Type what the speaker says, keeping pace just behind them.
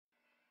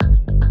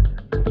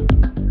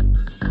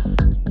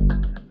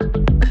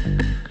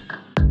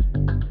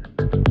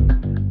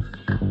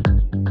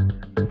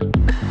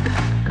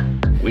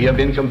we have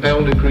been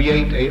compelled to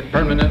create a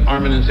permanent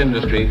armaments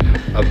industry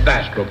of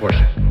vast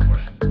proportions.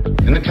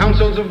 In the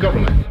councils of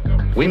government,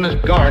 we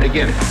must guard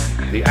against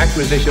the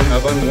acquisition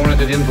of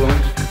unwarranted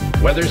influence,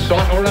 whether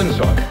sought or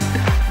unsought,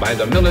 by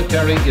the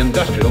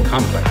military-industrial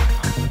complex.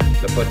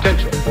 The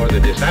potential for the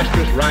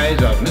disastrous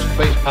rise of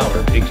misplaced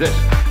power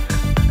exists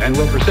and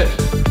will persist.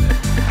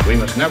 We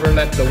must never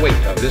let the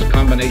weight of this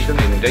combination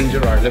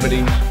endanger our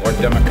liberties or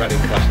democratic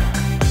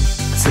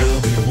process. Tell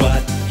me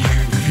what you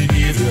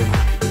feel.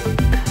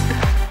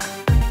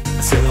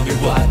 Tell me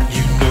what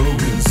you know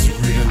is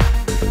real.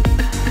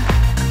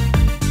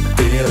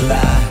 They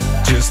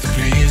lie just to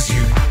please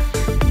you,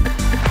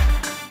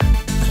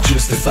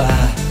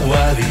 justify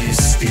why they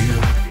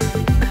steal.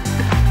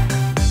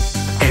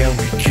 And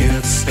we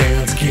can't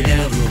stand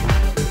together.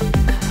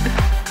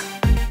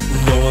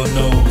 Lord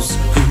knows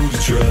who to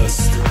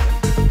trust.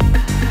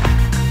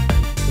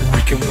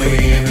 We can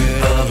blame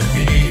it on the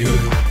media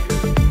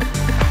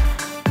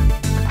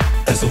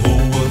as the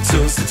whole world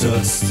turns to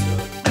dust.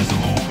 As the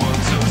whole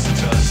world turns to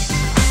dust.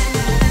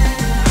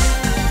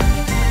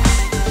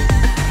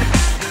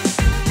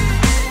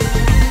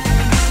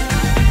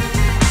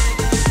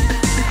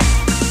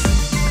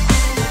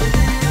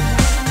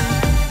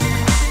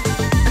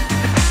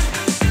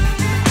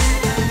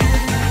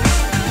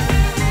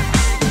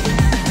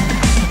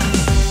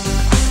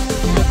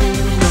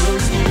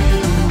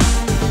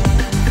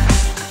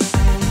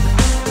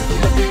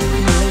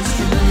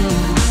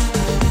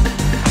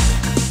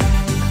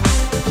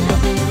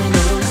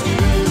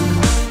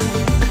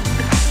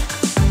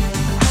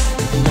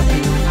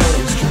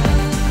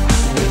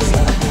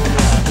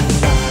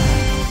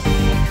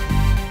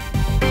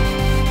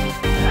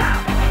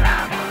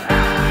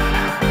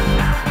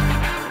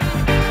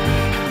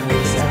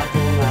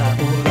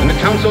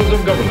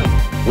 Of government,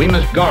 we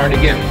must guard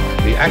against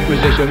the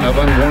acquisition of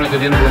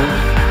unwarranted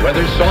influence,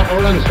 whether sought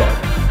or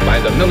unsought, by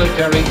the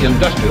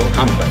military-industrial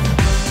complex.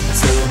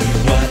 Tell me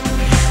what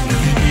you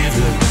believe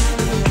in.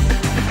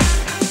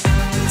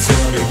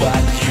 Tell me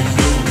what you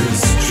know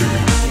is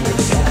true.